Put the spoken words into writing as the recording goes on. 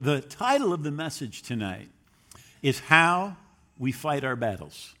The title of the message tonight is How We Fight Our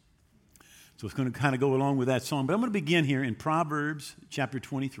Battles. So it's going to kind of go along with that song. But I'm going to begin here in Proverbs chapter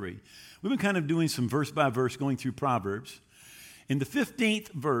 23. We've been kind of doing some verse by verse going through Proverbs. And the 15th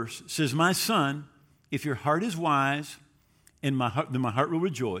verse says, "My son, if your heart is wise, then my heart will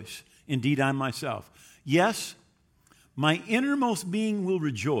rejoice. Indeed, I myself. Yes, my innermost being will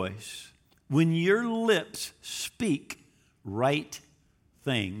rejoice when your lips speak right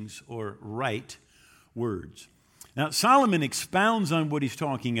things or right words." Now, Solomon expounds on what he's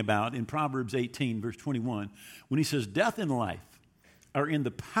talking about in Proverbs 18, verse 21, when he says, "Death and life are in the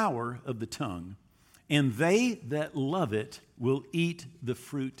power of the tongue, and they that love it will eat the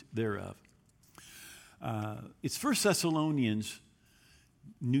fruit thereof." It's 1 Thessalonians,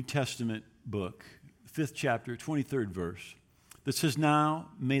 New Testament book, 5th chapter, 23rd verse, that says,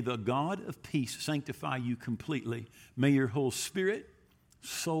 "Now may the God of peace sanctify you completely. May your whole spirit,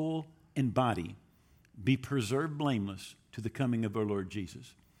 soul, and body be preserved blameless to the coming of our Lord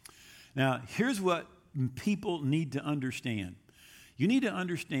Jesus." Now, here's what people need to understand. You need to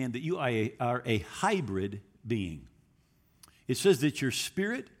understand that you are a hybrid being. It says that your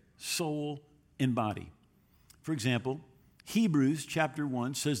spirit, soul, and body. For example, Hebrews chapter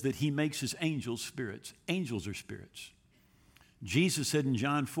 1 says that he makes his angels spirits. Angels are spirits. Jesus said in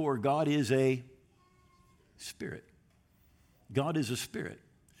John 4, God is a spirit. God is a spirit.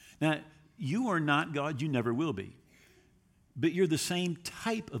 Now, you are not God, you never will be. But you're the same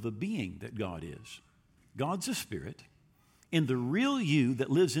type of a being that God is. God's a spirit, and the real you that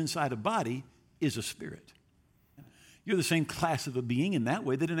lives inside a body is a spirit. You're the same class of a being in that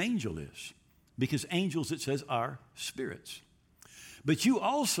way that an angel is, because angels, it says, are spirits. But you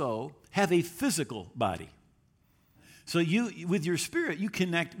also have a physical body. So you, with your spirit, you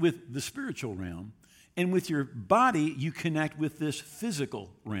connect with the spiritual realm, and with your body, you connect with this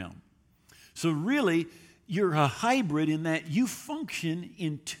physical realm. So really, you're a hybrid in that you function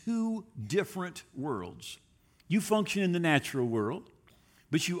in two different worlds. You function in the natural world,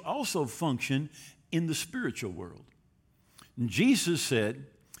 but you also function in the spiritual world. And Jesus said,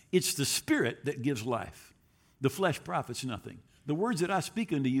 "It's the spirit that gives life. The flesh profits nothing. The words that I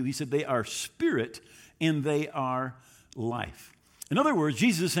speak unto you," he said, "they are spirit and they are life." In other words,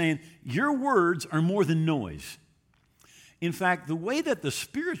 Jesus is saying, your words are more than noise. In fact, the way that the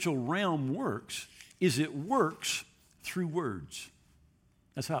spiritual realm works is it works through words.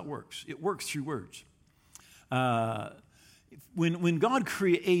 That's how it works. It works through words. When God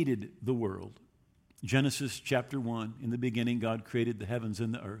created the world, Genesis chapter 1, in the beginning, God created the heavens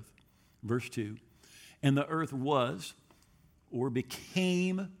and the earth. Verse 2, "And the earth was or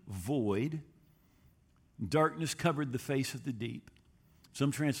became void. Darkness covered the face of the deep." Some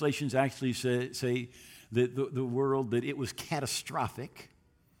translations actually say that the world, that it was catastrophic,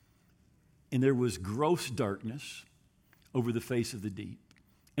 and there was gross darkness over the face of the deep.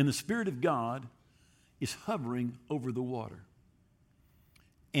 And the Spirit of God is hovering over the water.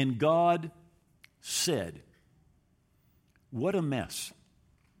 And God said, "What a mess."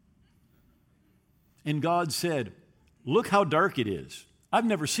 And God said, "Look how dark it is. I've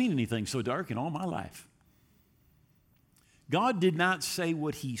never seen anything so dark in all my life." God did not say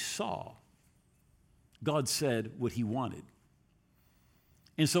what he saw. God said what he wanted.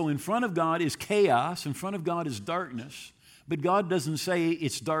 And so in front of God is chaos, in front of God is darkness, but God doesn't say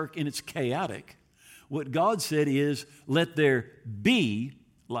it's dark and it's chaotic. What God said is, "Let there be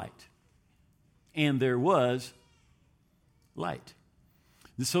light." And there was light.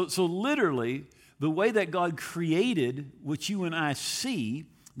 So literally, the way that God created what you and I see,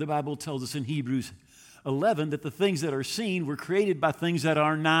 the Bible tells us in Hebrews 11 that the things that are seen were created by things that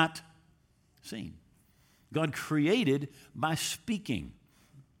are not seen. God created by speaking.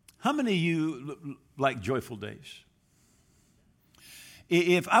 How many of you like joyful days?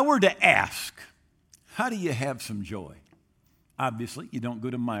 If I were to ask, how do you have some joy? Obviously, you don't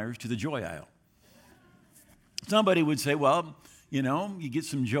go to Myers to the joy aisle. Somebody would say, well, you get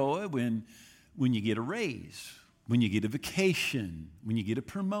some joy when you get a raise, when you get a vacation, when you get a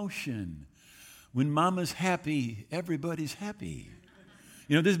promotion. When mama's happy, everybody's happy.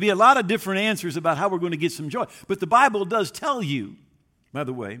 There'd be a lot of different answers about how we're going to get some joy. But the Bible does tell you, by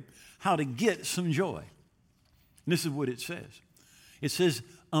the way, how to get some joy. And this is what it says. It says,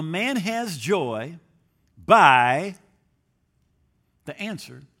 a man has joy by the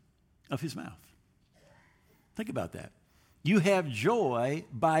answer of his mouth. Think about that. You have joy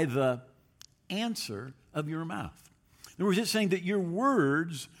by the answer of your mouth. In other words, it's saying that your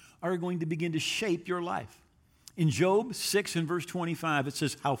words are going to begin to shape your life. In Job 6 and verse 25, it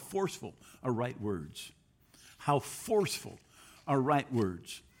says, "How forceful are right words. How forceful are right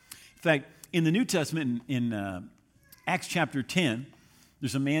words." In fact, in the New Testament, in Acts chapter 10,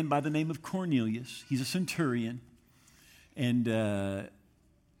 there's a man by the name of Cornelius. He's a centurion. And the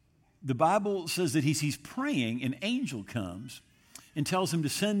Bible says that he's praying, an angel comes and tells him to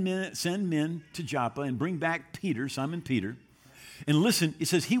send men to Joppa and bring back Peter, Simon Peter. And listen, it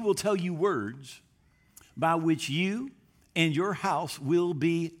says, he will tell you words by which you and your house will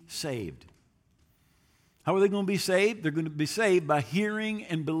be saved. How are they going to be saved? They're going to be saved by hearing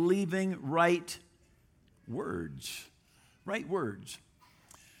and believing right words. Right words.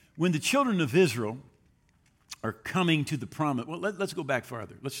 When the children of Israel are coming to the promise, well, let's go back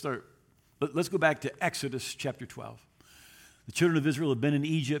farther. Let's go back to Exodus chapter 12. The children of Israel have been in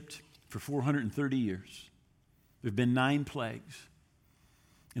Egypt for 430 years. There have been 9 plagues.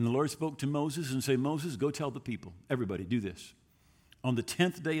 And the Lord spoke to Moses and said, Moses, go tell the people, everybody, do this. On the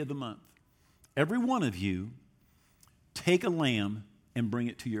 10th day of the month, every one of you take a lamb and bring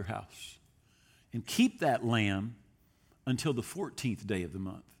it to your house. And keep that lamb until the 14th day of the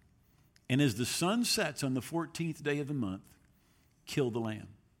month. And as the sun sets on the 14th day of the month, kill the lamb.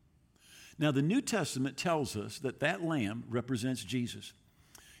 Now, the New Testament tells us that that lamb represents Jesus.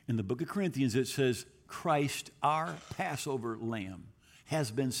 In the book of Corinthians, it says, Christ, our Passover lamb, has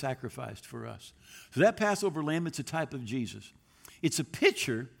been sacrificed for us. So that Passover lamb, it's a type of Jesus. It's a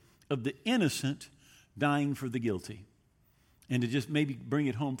picture of the innocent dying for the guilty. And to just maybe bring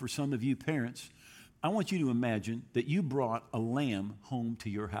it home for some of you parents, I want you to imagine that you brought a lamb home to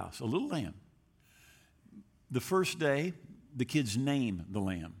your house, a little lamb. The first day, the kids name the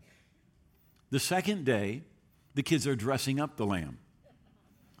lamb. The second day, the kids are dressing up the lamb.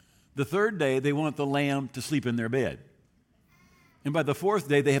 The third day, they want the lamb to sleep in their bed. And by the fourth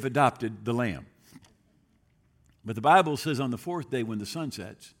day, they have adopted the lamb. But the Bible says on the fourth day, when the sun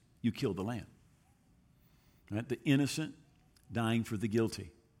sets, you kill the lamb. Right? The innocent dying for the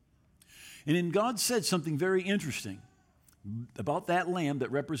guilty. And then God said something very interesting about that lamb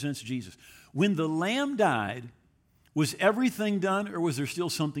that represents Jesus. When the lamb died, was everything done, or was there still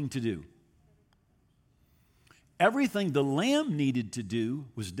something to do? Everything the lamb needed to do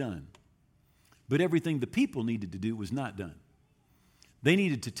was done. But everything the people needed to do was not done. They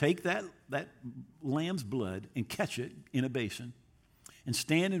needed to take that lamb's blood and catch it in a basin and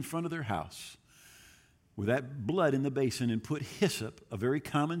stand in front of their house with that blood in the basin and put hyssop, a very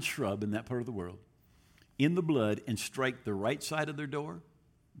common shrub in that part of the world, in the blood and strike the right side of their door,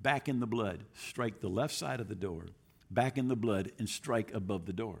 back in the blood, strike the left side of the door, back in the blood, and strike above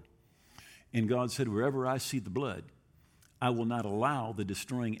the door. And God said, wherever I see the blood, I will not allow the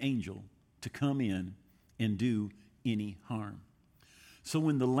destroying angel to come in and do any harm. So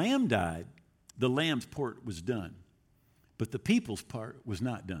when the lamb died, the lamb's part was done, but the people's part was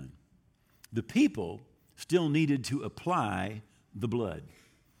not done. The people still needed to apply the blood,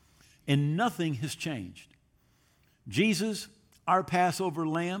 and nothing has changed. Jesus, our Passover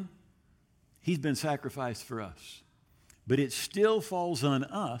lamb, he's been sacrificed for us, but it still falls on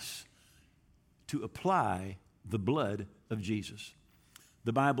us to apply the blood of Jesus.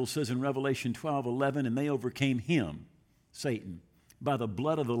 The Bible says in Revelation 12:11, and they overcame him, Satan, by the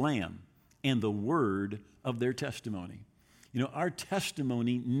blood of the Lamb and the word of their testimony. You know, our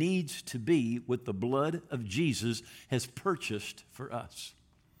testimony needs to be what the blood of Jesus has purchased for us.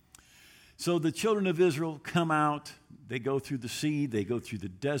 So the children of Israel come out, they go through the sea, they go through the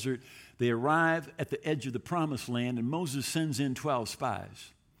desert, they arrive at the edge of the promised land, and Moses sends in 12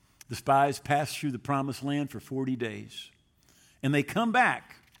 spies. The spies pass through the promised land for 40 days, and they come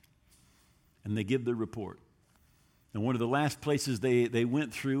back, and they give their report. And one of the last places they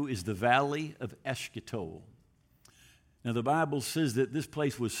went through is the valley of Eshcol. Now, the Bible says that this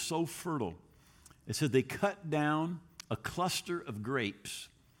place was so fertile. It said they cut down a cluster of grapes,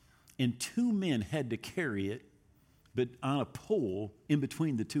 and 2 men had to carry it, but on a pole in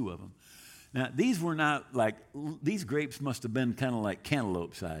between the 2 of them. Now, these were not like, these grapes must have been kind of like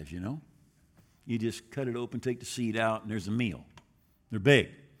cantaloupe size, you know? You just cut it open, take the seed out, and there's a meal. They're big.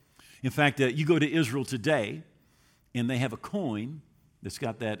 In fact, you go to Israel today, and they have a coin that's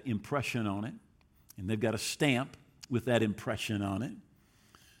got that impression on it, and they've got a stamp with that impression on it.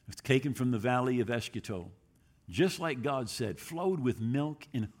 It's taken from the valley of Eshcol, just like God said, flowed with milk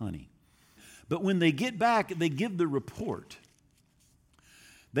and honey. But when they get back, they give the report.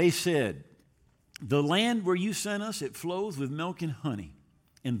 They said, the land where you sent us, it flows with milk and honey,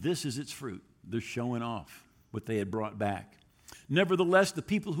 and this is its fruit. They're showing off what they had brought back. Nevertheless, the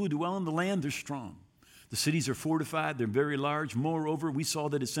people who dwell in the land, they're strong. The cities are fortified, they're very large. Moreover, we saw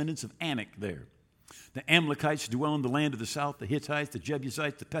the descendants of Anak there. The Amalekites dwell in the land of the south, the Hittites, the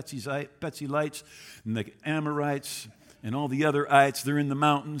Jebusites, the Perizzites, and the Amorites, and all the other ites, they're in the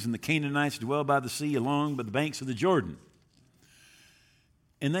mountains, and the Canaanites dwell by the sea along by the banks of the Jordan.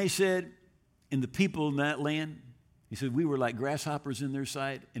 And they said, and the people in that land, he said, we were like grasshoppers in their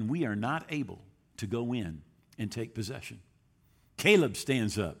sight, and we are not able to go in and take possession. Caleb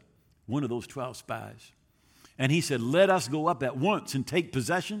stands up, one of those 12 spies, and he said, let us go up at once and take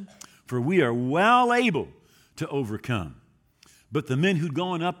possession, for we are well able to overcome. But the men who'd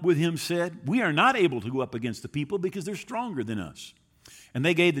gone up with him said, we are not able to go up against the people because they're stronger than us. And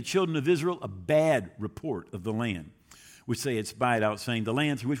they gave the children of Israel a bad report of the land, which they had spied out, saying, the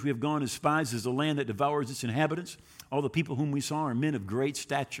land through which we have gone as spies is a land that devours its inhabitants. All the people whom we saw are men of great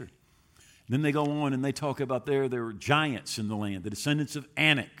stature. And then they go on and they talk about there were giants in the land, the descendants of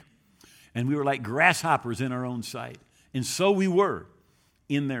Anak. And we were like grasshoppers in our own sight. And so we were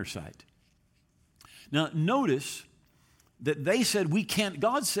in their sight. Now, notice that they said, we can't.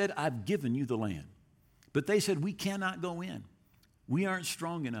 God said, I've given you the land. But they said, we cannot go in. We aren't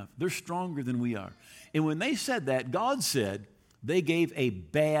strong enough. They're stronger than we are. And when they said that, God said they gave a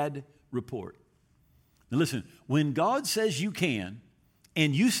bad report. Now listen, when God says you can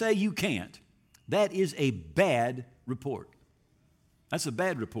and you say you can't, that is a bad report. That's a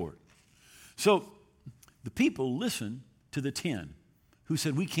bad report. So the people listened to the 10 who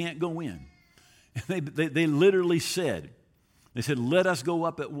said, we can't go in. And they literally said, let us go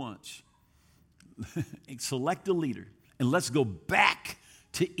up at once. Select a leader and let's go back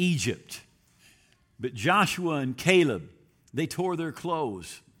to Egypt. But Joshua and Caleb, they tore their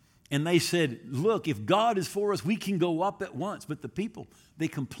clothes and they said, look, if God is for us, we can go up at once. But the people, they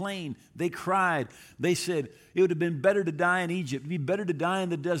complained, they cried. They said, it would have been better to die in Egypt. It would be better to die in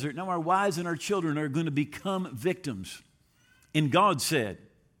the desert. Now our wives and our children are going to become victims. And God said,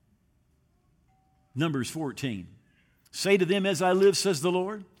 Numbers 14, say to them, as I live, says the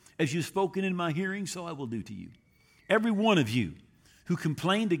Lord, as you've spoken in my hearing, so I will do to you. Every one of you who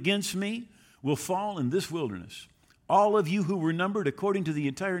complained against me will fall in this wilderness. All of you who were numbered according to the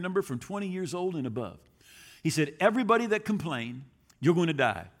entire number from 20 years old and above. He said, everybody that complained, you're going to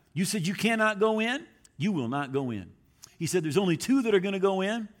die. You said you cannot go in, you will not go in. He said there's only 2 that are going to go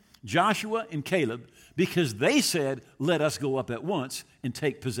in, Joshua and Caleb, because they said, let us go up at once and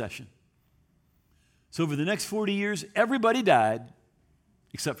take possession. So over the next 40 years, everybody died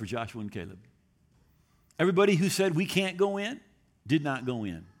except for Joshua and Caleb. Everybody who said we can't go in did not go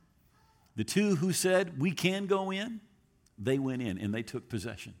in. The 2 who said we can go in, they went in and they took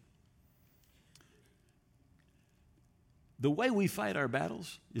possession. The way we fight our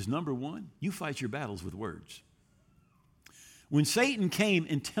battles is, number 1, you fight your battles with words. When Satan came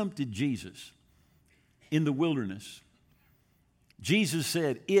and tempted Jesus in the wilderness, Jesus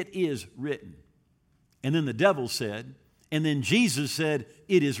said, it is written. And then the devil said, and then Jesus said,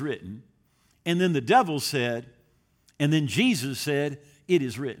 it is written. And then the devil said, and then Jesus said, it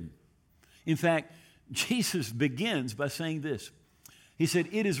is written. In fact, Jesus begins by saying this. He said,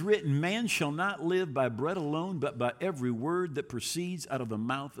 it is written, man shall not live by bread alone, but by every word that proceeds out of the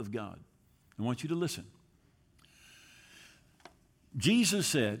mouth of God. I want you to listen. Jesus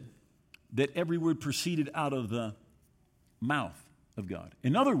said that every word proceeded out of the mouth of God.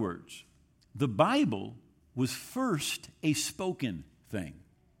 In other words, the Bible was first a spoken thing.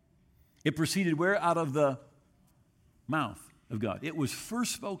 It proceeded where? Out of the mouth of God. It was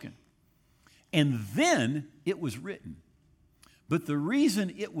first spoken. And then it was written. But the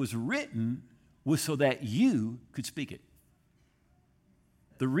reason it was written was so that you could speak it.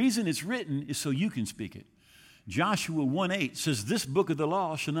 The reason it's written is so you can speak it. Joshua 1:8 says, this book of the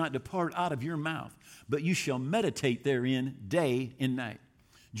law shall not depart out of your mouth, but you shall meditate therein day and night.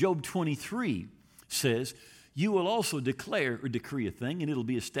 Job 23 says, you will also declare or decree a thing, and it'll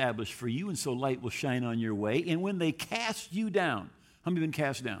be established for you, and so light will shine on your way. And when they cast you down, how many have been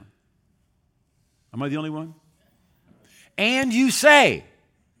cast down? Am I the only one? And you say,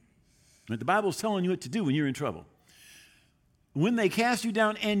 the Bible's telling you what to do when you're in trouble. When they cast you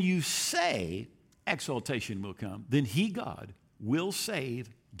down and you say, exaltation will come, then he, God, will save,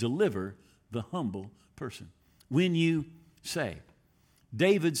 deliver the humble person. When you say,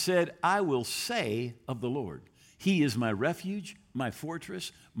 David said, I will say of the Lord, he is my refuge, my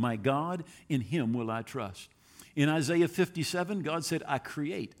fortress, my God, in him will I trust. In Isaiah 57, God said, I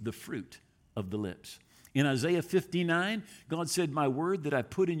create the fruit of the lips. In Isaiah 59, God said, my word that I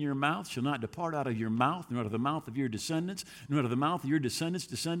put in your mouth shall not depart out of your mouth, nor out of the mouth of your descendants, nor out of the mouth of your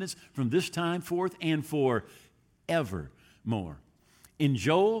descendants, from this time forth and forevermore. In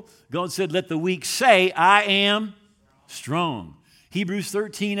Joel, God said, let the weak say, I am strong. Hebrews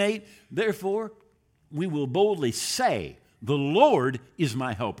 13:8, therefore, we will boldly say, the Lord is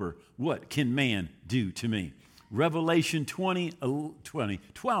my helper. What can man do to me? Revelation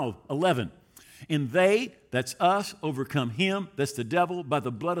 12:11. And they, that's us, overcome him, that's the devil, by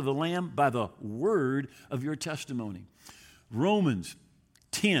the blood of the Lamb, by the word of your testimony. Romans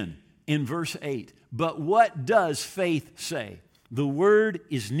 10 in verse 8. But what does faith say? The word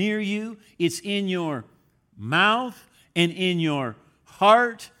is near you. It's in your mouth and in your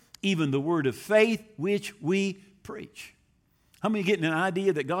heart, even the word of faith which we preach. How many are getting an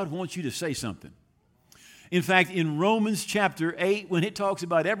idea that God wants you to say something? In fact, in Romans chapter 8, when it talks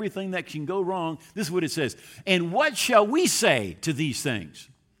about everything that can go wrong, this is what it says. And what shall we say to these things?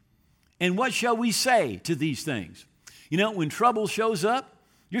 And what shall we say to these things? You know, when trouble shows up,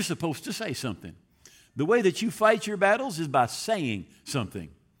 you're supposed to say something. The way that you fight your battles is by saying something.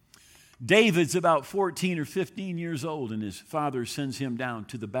 David's about 14 or 15 years old, and his father sends him down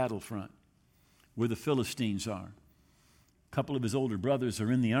to the battlefront where the Philistines are. A couple of his older brothers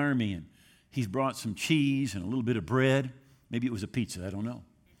are in the army, and he's brought some cheese and a little bit of bread. Maybe it was a pizza, I don't know.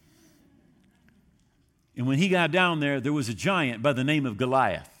 And when he got down there, there was a giant by the name of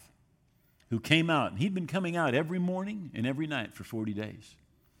Goliath who came out. And he'd been coming out every morning and every night for 40 days.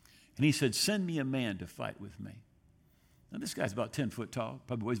 And he said, send me a man to fight with me. Now, this guy's about 10 foot tall,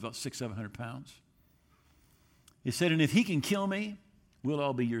 probably weighs about 700 pounds. He said, and if he can kill me, we'll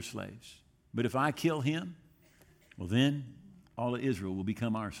all be your slaves. But if I kill him, well, then all of Israel will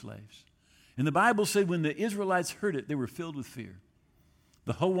become our slaves. And the Bible said when the Israelites heard it, they were filled with fear.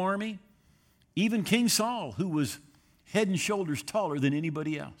 The whole army, even King Saul, who was head and shoulders taller than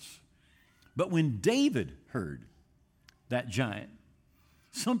anybody else. But when David heard that giant,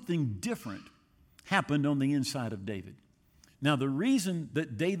 something different happened on the inside of David. Now, the reason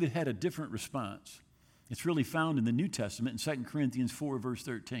that David had a different response, it's really found in the New Testament in 2 Corinthians 4, verse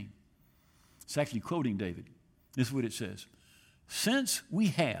 13. It's actually quoting David. This is what it says. Since we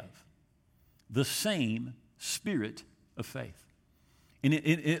have the same spirit of faith. And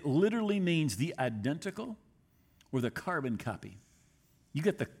it literally means the identical or the carbon copy. You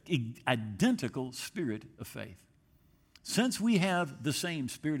get the identical spirit of faith. Since we have the same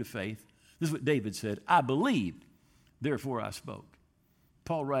spirit of faith, this is what David said, I believed, therefore I spoke.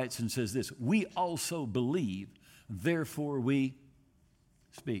 Paul writes and says this, we also believe, therefore we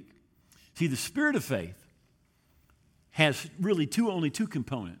speak. See, the spirit of faith has really only two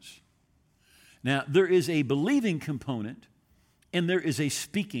components. Now, there is a believing component and there is a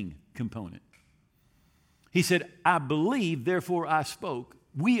speaking component. He said, I believe, therefore I spoke.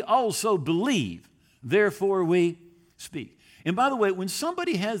 We also believe, therefore we speak. And by the way, when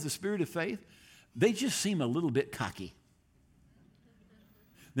somebody has the spirit of faith, they just seem a little bit cocky.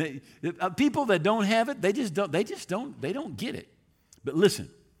 People that don't have it, they don't get it. But listen,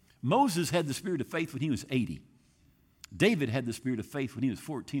 Moses had the spirit of faith when he was 80. David had the spirit of faith when he was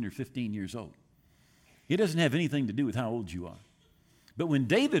 14 or 15 years old. It doesn't have anything to do with how old you are. But when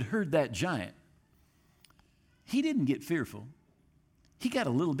David heard that giant, he didn't get fearful. He got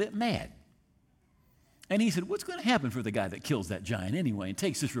a little bit mad. And he said, what's going to happen for the guy that kills that giant anyway and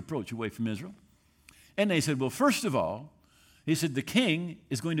takes this reproach away from Israel? And they said, well, first of all, he said, the king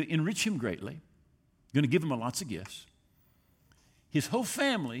is going to enrich him greatly, going to give him lots of gifts. His whole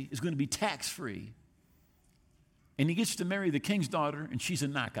family is going to be tax-free. And he gets to marry the king's daughter, and she's a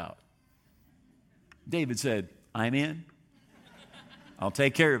knockout. David said, I'm in. I'll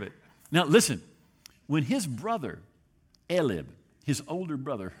take care of it. Now, listen. When his brother, Eliab, his older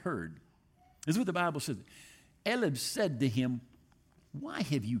brother, heard, this is what the Bible says. Eliab said to him, why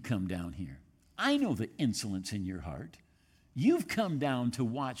have you come down here? I know the insolence in your heart. You've come down to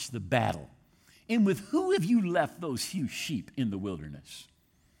watch the battle. And with who have you left those few sheep in the wilderness?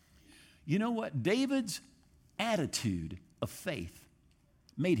 You know what? David's attitude of faith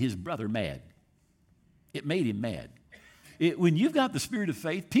made his brother mad. It made him mad. When you've got the spirit of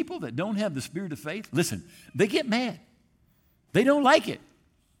faith, people that don't have the spirit of faith, listen, they get mad. They don't like it.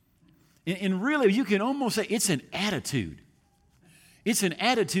 And really, you can almost say it's an attitude. It's an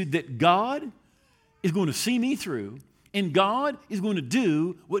attitude that God is going to see me through, and God is going to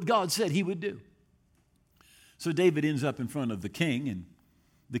do what God said he would do. So David ends up in front of the king, and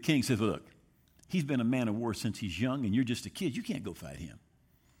the king says, look, he's been a man of war since he's young, and you're just a kid. You can't go fight him.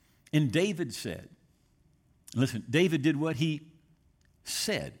 And David said, listen, David did what he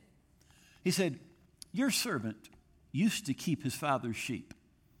said. He said, your servant used to keep his father's sheep.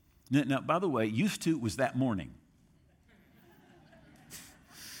 Now, by the way, used to was that morning.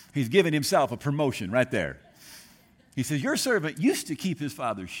 He's giving himself a promotion right there. He says, your servant used to keep his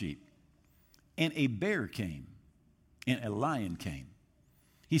father's sheep. And a bear came, and a lion came.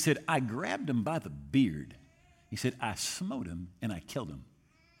 He said, I grabbed him by the beard. He said, I smote him, and I killed him.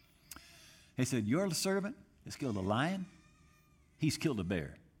 He said, your servant has killed a lion. He's killed a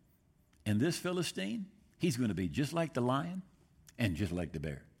bear. And this Philistine, he's going to be just like the lion and just like the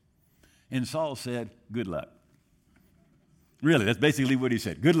bear. And Saul said, good luck. Really, that's basically what he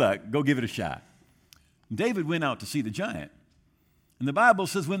said. Good luck. Go give it a shot. David went out to see the giant. And the Bible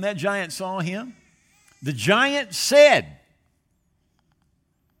says when that giant saw him, the giant said,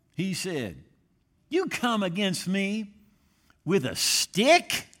 he said, you come against me with a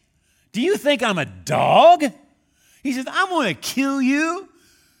stick? Do you think I'm a dog? He says, I'm going to kill you,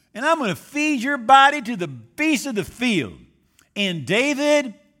 and I'm going to feed your body to the beasts of the field. And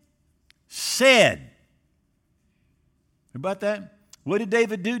David said, about that? What did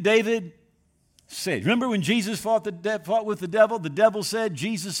David do? David said. Remember when Jesus fought with the devil? The devil said,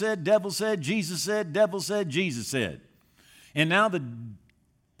 Jesus said, devil said, Jesus said, devil said, Jesus said. And now the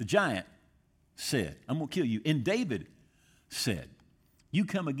giant said, I'm going to kill you. And David said, you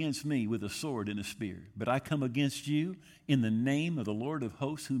come against me with a sword and a spear, but I come against you in the name of the Lord of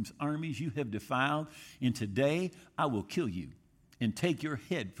hosts, whose armies you have defiled. And today I will kill you and take your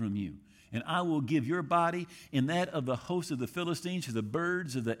head from you. And I will give your body and that of the host of the Philistines to the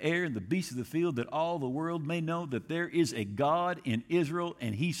birds of the air and the beasts of the field, that all the world may know that there is a God in Israel,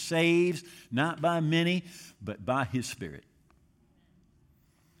 and he saves not by many, but by his Spirit.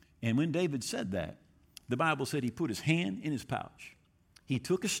 And when David said that, the Bible said he put his hand in his pouch. He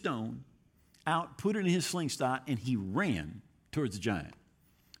took a stone out, put it in his slingshot, and he ran towards the giant.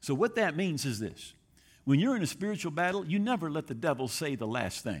 So what that means is this. When you're in a spiritual battle, you never let the devil say the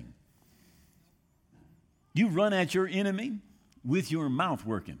last thing. You run at your enemy with your mouth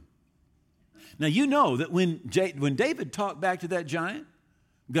working. Now, you know that when David talked back to that giant,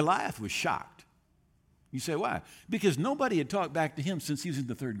 Goliath was shocked. You say, why? Because nobody had talked back to him since he was in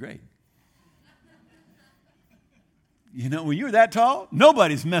the 3rd grade. You know, when you're that tall,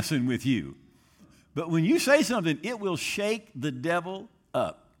 nobody's messing with you. But when you say something, it will shake the devil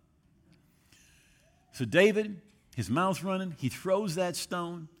up. So David, his mouth's running, he throws that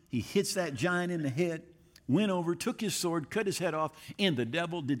stone, he hits that giant in the head, went over, took his sword, cut his head off, and the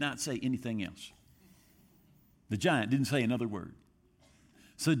devil did not say anything else. The giant didn't say another word.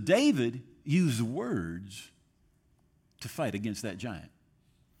 So David used words to fight against that giant.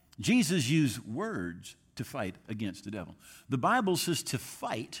 Jesus used words to fight against the devil. The Bible says to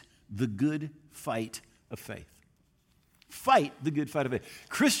fight the good fight of faith. Fight the good fight of faith.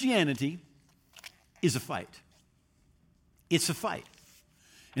 Christianity is a fight. It's a fight.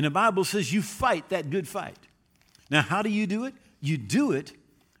 And the Bible says you fight that good fight. Now, how do you do it? You do it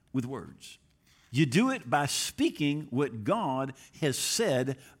with words. You do it by speaking what God has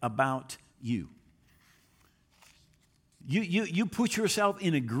said about you. You put yourself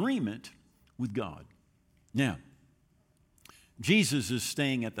in agreement with God. Now, Jesus is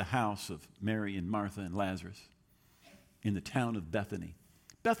staying at the house of Mary and Martha and Lazarus in the town of Bethany.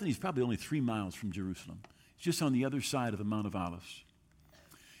 Bethany is probably only 3 miles from Jerusalem. It's just on the other side of the Mount of Olives.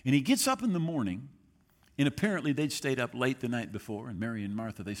 And he gets up in the morning, and apparently they'd stayed up late the night before, and Mary and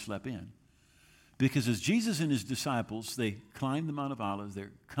Martha, they slept in. Because as Jesus and his disciples, they climb the Mount of Olives,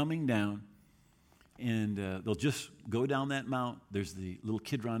 they're coming down, and they'll just go down that mount. There's the little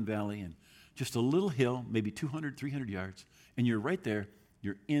Kidron Valley, and just a little hill, maybe 200, 300 yards, and you're right there.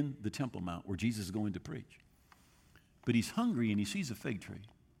 You're in the Temple Mount where Jesus is going to preach. But he's hungry, and he sees a fig tree.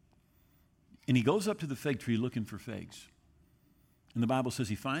 And he goes up to the fig tree looking for figs. And the Bible says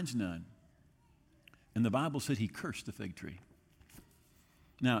he finds none. And the Bible said he cursed the fig tree.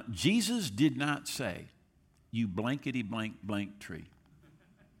 Now, Jesus did not say, you blankety blank blank tree.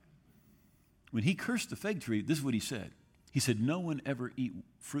 When he cursed the fig tree, this is what he said. He said, no one ever eat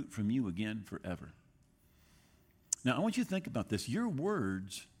fruit from you again forever. Now, I want you to think about this. Your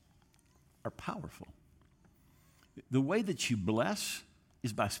words are powerful. The way that you bless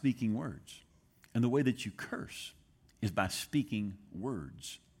is by speaking words. And the way that you curse is by speaking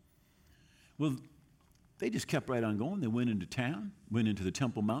words. Well, they just kept right on going. They went into town, went into the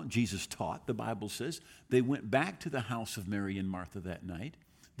Temple Mount. Jesus taught, the Bible says. They went back to the house of Mary and Martha that night.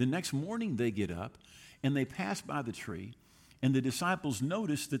 The next morning they get up, and they pass by the tree, and the disciples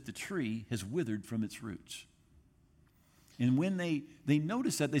notice that the tree has withered from its roots. And when they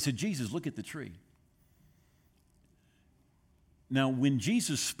noticed that, they said, Jesus, look at the tree. Now, when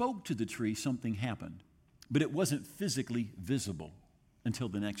Jesus spoke to the tree, something happened, but it wasn't physically visible until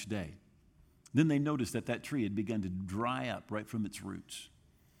the next day. Then they noticed that that tree had begun to dry up right from its roots.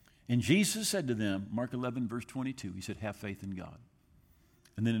 And Jesus said to them, Mark 11, verse 22, he said, have faith in God.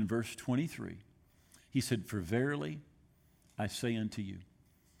 And then in verse 23, he said, for verily I say unto you.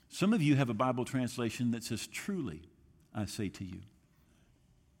 Some of you have a Bible translation that says, truly I say to you.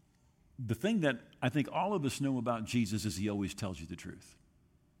 the thing that I think all of us know about Jesus is he always tells you the truth.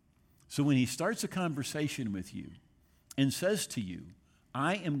 So when he starts a conversation with you and says to you,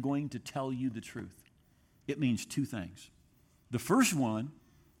 I am going to tell you the truth, it means two things. The first one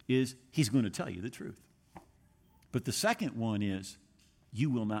is he's going to tell you the truth. But the second one is you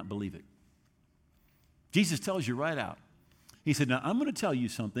will not believe it. Jesus tells you right out. He said, now I'm going to tell you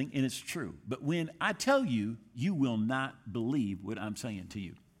something, and it's true. But when I tell you, you will not believe what I'm saying to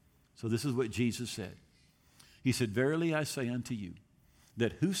you. So this is what Jesus said. He said, verily I say unto you,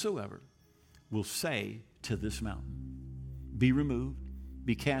 that whosoever will say to this mountain, be removed,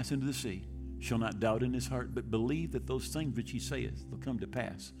 be cast into the sea, shall not doubt in his heart, but believe that those things which he saith will come to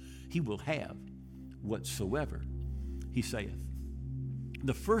pass, he will have whatsoever he saith.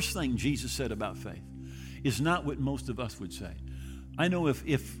 The first thing Jesus said about faith is not what most of us would say. I know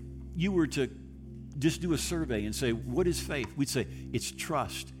if you were to just do a survey and say, what is faith? We'd say, it's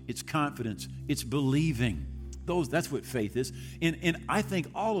trust, it's confidence, it's believing. That's what faith is. And I think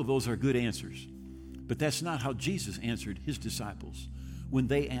all of those are good answers. But that's not how Jesus answered his disciples when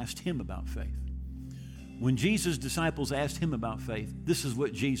they asked him about faith. When Jesus' disciples asked him about faith, this is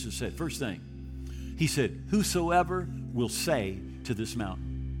what Jesus said. First thing, he said, whosoever will say to this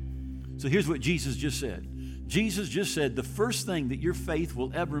mountain. So here's what Jesus just said. Jesus just said the first thing that your faith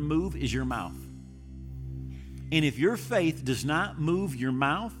will ever move is your mouth. And if your faith does not move your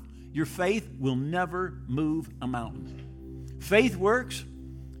mouth, your faith will never move a mountain. Faith works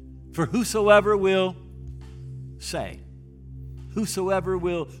for whosoever will say. Whosoever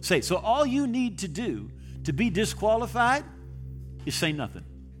will say. So all you need to do to be disqualified is say nothing.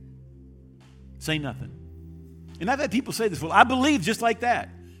 Say nothing. And I've had people say this, well, I believe just like that.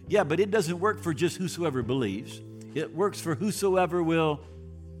 Yeah, but it doesn't work for just whosoever believes. It works for whosoever will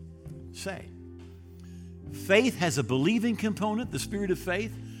say. Faith has a believing component, the spirit of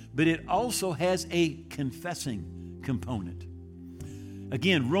faith, but it also has a confessing component.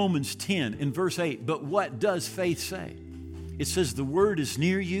 Again, Romans 10 in verse 8, but what does faith say? It says the word is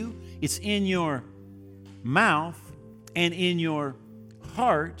near you, it's in your mouth and in your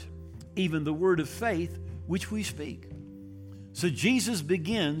heart, even the word of faith which we speak. So Jesus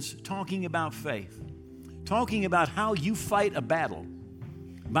begins talking about faith, talking about how you fight a battle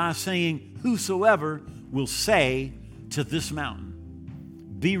by saying, whosoever will say to this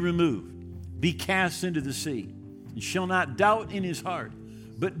mountain, be removed, be cast into the sea, and shall not doubt in his heart,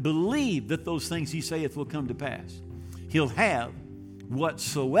 but believe that those things he saith will come to pass. He'll have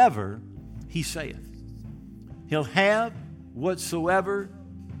whatsoever he saith. He'll have whatsoever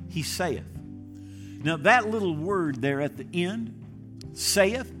he saith. Now that little word there at the end,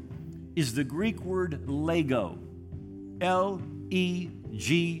 saith, is the Greek word lego. L-E-G-O.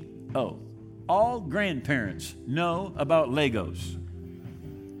 All grandparents know about Legos.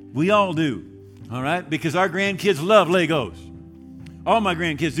 We all do, all right? Because our grandkids love Legos. All my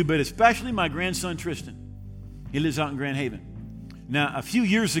grandkids do, but especially my grandson Tristan. He lives out in Grand Haven. Now, a few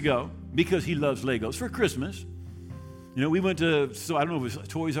years ago, because he loves Legos, for Christmas, we went to, so I don't know if it was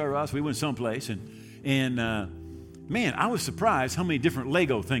Toys R Us, we went someplace, and man, I was surprised how many different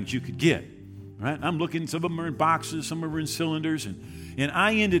Lego things you could get, right? I'm looking, some of them are in boxes, some of them are in cylinders, and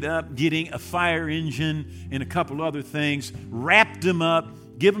I ended up getting a fire engine and a couple other things, wrapped them up,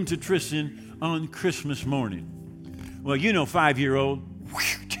 give them to Tristan on Christmas morning. Well, 5-year-old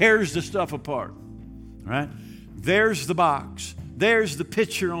tears the stuff apart, right? There's the box. There's the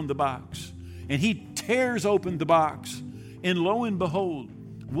picture on the box. And he tears open the box, and lo and behold,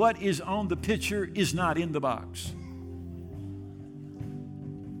 what is on the picture is not in the box.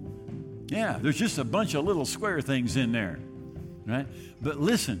 Yeah, there's just a bunch of little square things in there, right? But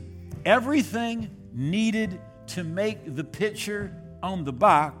listen, everything needed to make the picture on the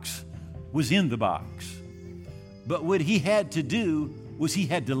box was in the box. But what he had to do was he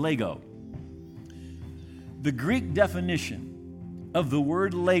had to Lego. The Greek definition of the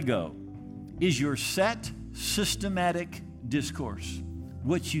word Lego is your set, systematic discourse.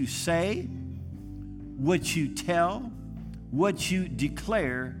 What you say, what you tell, what you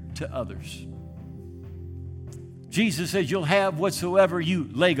declare to others. Jesus says you'll have whatsoever you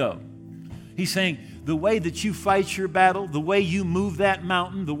Lego. He's saying the way that you fight your battle, the way you move that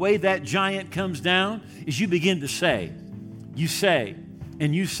mountain, the way that giant comes down is you begin to say. You say,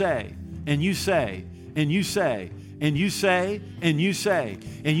 and you say, and you say, and you say, and you say, and you say.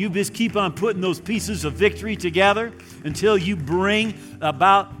 And you just keep on putting those pieces of victory together until you bring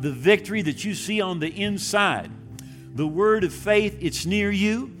about the victory that you see on the inside. The word of faith, it's near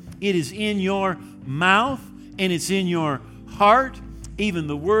you. It is in your mouth and it's in your heart. Even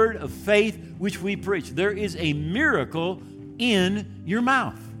the word of faith which we preach. There is a miracle in your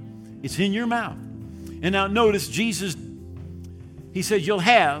mouth. It's in your mouth. And now notice Jesus, he said, you'll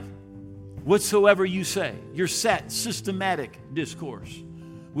have whatsoever you say. Your set, systematic discourse.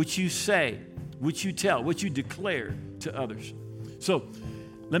 Which you say, which you tell, what you declare to others. So,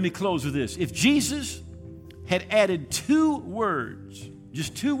 let me close with this. If Jesus had added 2 words,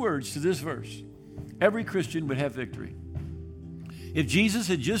 just 2 words to this verse, every Christian would have victory. If Jesus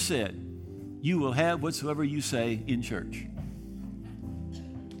had just said, you will have whatsoever you say in church.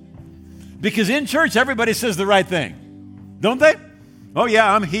 Because in church, everybody says the right thing, don't they? Oh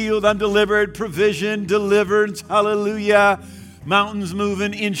yeah, I'm healed, I'm delivered, provision, deliverance, hallelujah, mountains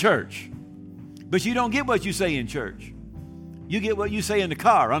moving in church. But you don't get what you say in church. You get what you say in the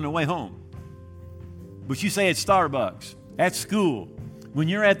car on the way home. But you say at Starbucks, at school, when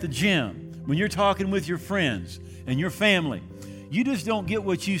you're at the gym, when you're talking with your friends and your family. You just don't get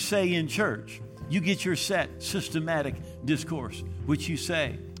what you say in church. You get your set, systematic discourse, which you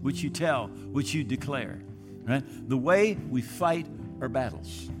say, which you tell, which you declare. Right? The way we fight our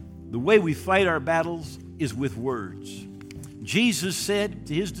battles. The way we fight our battles is with words. Jesus said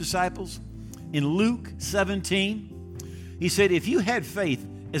to his disciples in Luke 17, he said, if you had faith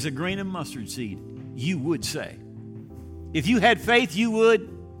as a grain of mustard seed, you would say. If you had faith, you would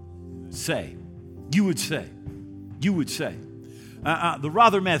say. You would say. You would say. The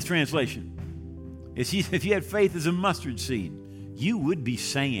Rothermath translation is if you had faith as a mustard seed, you would be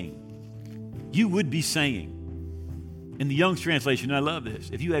saying. You would be saying. In the Young's translation, I love this.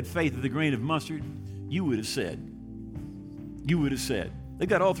 If you had faith as a grain of mustard, you would have said. You would have said. They've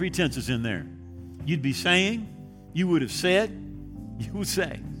got all 3 tenses in there. You'd be saying, you would have said, you would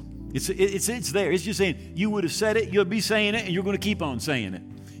say. It's there. It's just saying you would have said it, you'll be saying it, and you're going to keep on saying it.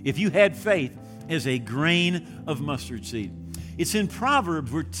 If you had faith as a grain of mustard seed. It's in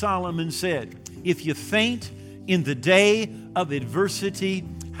Proverbs where Solomon said, if you faint in the day of adversity,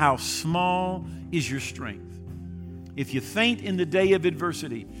 how small is your strength? If you faint in the day of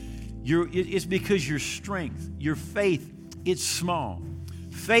adversity, it's because your strength, your faith, it's small.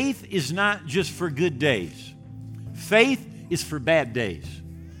 Faith is not just for good days. Faith is for bad days.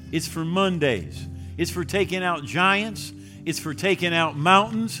 It's for Mondays. It's for taking out giants. It's for taking out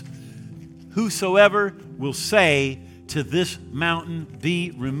mountains. Whosoever will say to this mountain,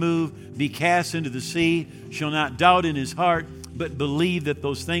 be removed, be cast into the sea, shall not doubt in his heart, but believe that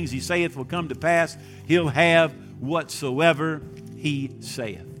those things he saith will come to pass. He'll have whatsoever he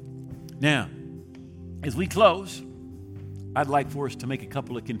saith. Now, as we close, I'd like for us to make a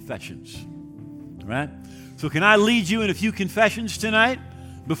couple of confessions. All right? So can I lead you in a few confessions tonight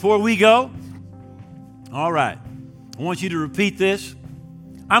before we go? All right. I want you to repeat this.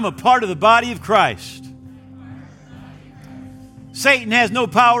 I'm a part of the body of Christ. Satan has no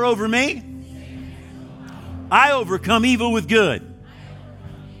power over me. I overcome evil with good.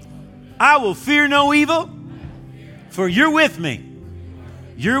 I will fear no evil, for you're with me.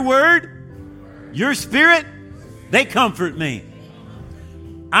 Your word, your spirit, they comfort me.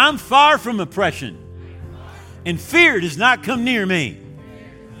 I'm far from oppression, and fear does not come near me.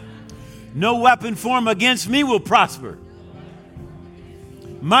 No weapon formed against me will prosper.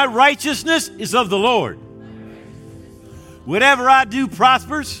 My righteousness is of the Lord. Whatever I do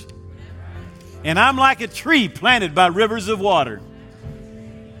prospers, and I'm like a tree planted by rivers of water.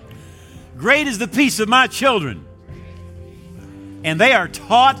 Great is the peace of my children, and they are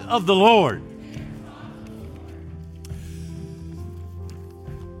taught of the Lord.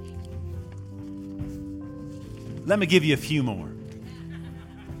 Let me give you a few more.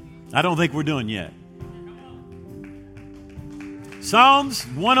 I don't think we're done yet. Psalms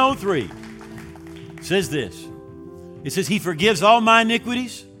 103 says this. It says, He forgives all my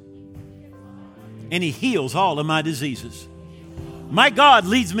iniquities and He heals all of my diseases. My God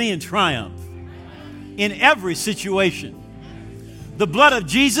leads me in triumph in every situation. The blood of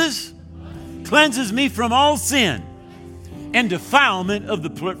Jesus cleanses me from all sin and defilement of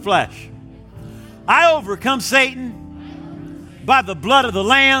the flesh. I overcome Satan by the blood of the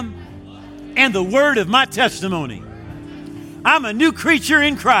Lamb and the word of my testimony. I'm a new creature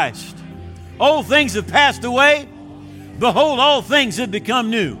in Christ. Old things have passed away. Behold, all things have become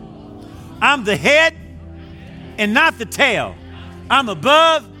new. I'm the head and not the tail. I'm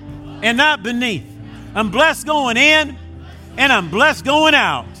above and not beneath. I'm blessed going in and I'm blessed going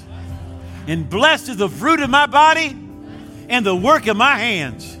out. And blessed is the fruit of my body and the work of my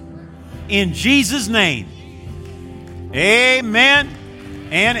hands. In Jesus' name, amen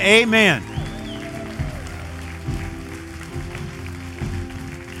and amen.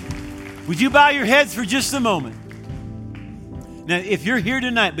 Would you bow your heads for just a moment? Now, if you're here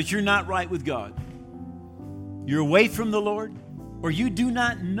tonight, but you're not right with God, you're away from the Lord, or you do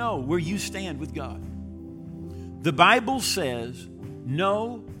not know where you stand with God. The Bible says,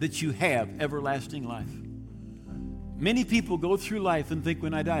 know that you have everlasting life. Many people go through life and think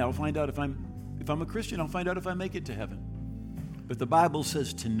when I die, I'll find out if I'm a Christian, I'll find out if I make it to heaven. But the Bible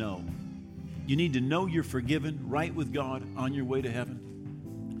says to know. You need to know you're forgiven, right with God, on your way to heaven.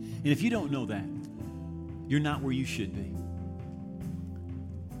 And if you don't know that, you're not where you should be.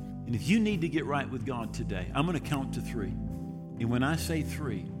 And if you need to get right with God today, I'm going to count to 3. And when I say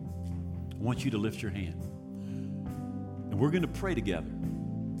 3, I want you to lift your hand. And we're going to pray together.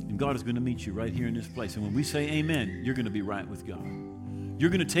 And God is going to meet you right here in this place. And when we say amen, you're going to be right with God. You're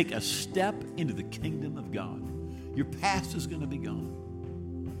going to take a step into the kingdom of God. Your past is going to be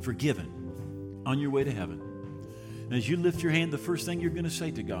gone. Forgiven. On your way to heaven. And as you lift your hand, the first thing you're going to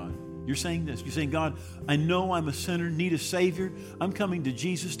say to God, you're saying this. You're saying, God, I know I'm a sinner, need a Savior. I'm coming to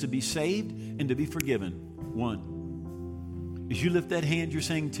Jesus to be saved and to be forgiven. 1. As you lift that hand, you're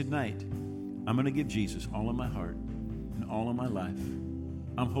saying, tonight, I'm going to give Jesus all of my heart and all of my life.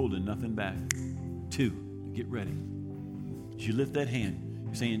 I'm holding nothing back. 2, get ready. As you lift that hand,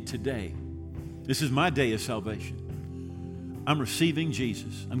 you're saying, today, this is my day of salvation. I'm receiving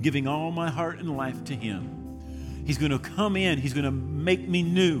Jesus. I'm giving all my heart and life to Him. He's going to come in. He's going to make me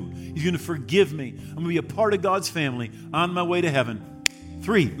new. He's going to forgive me. I'm going to be a part of God's family on my way to heaven.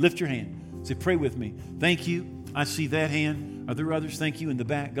 3, lift your hand. Say, pray with me. Thank you. I see that hand. Are there others? Thank you in the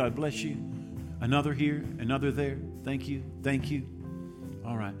back. God bless you. Another here, another there. Thank you. Thank you.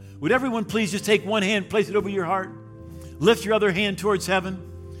 All right. Would everyone please just take one hand, place it over your heart, lift your other hand towards heaven,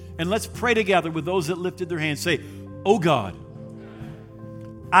 and let's pray together with those that lifted their hands. Say, oh God,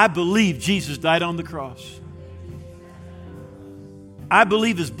 I believe Jesus died on the cross. I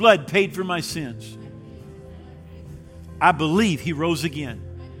believe His blood paid for my sins. I believe He rose again.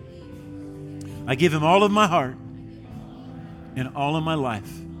 I give Him all of my heart and all of my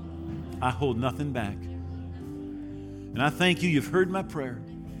life. I hold nothing back. And I thank you, you've heard my prayer,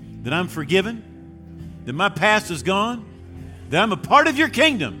 that I'm forgiven, that my past is gone, that I'm a part of your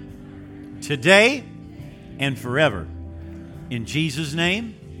kingdom today and forever. In Jesus'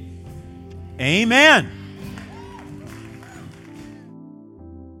 name, amen.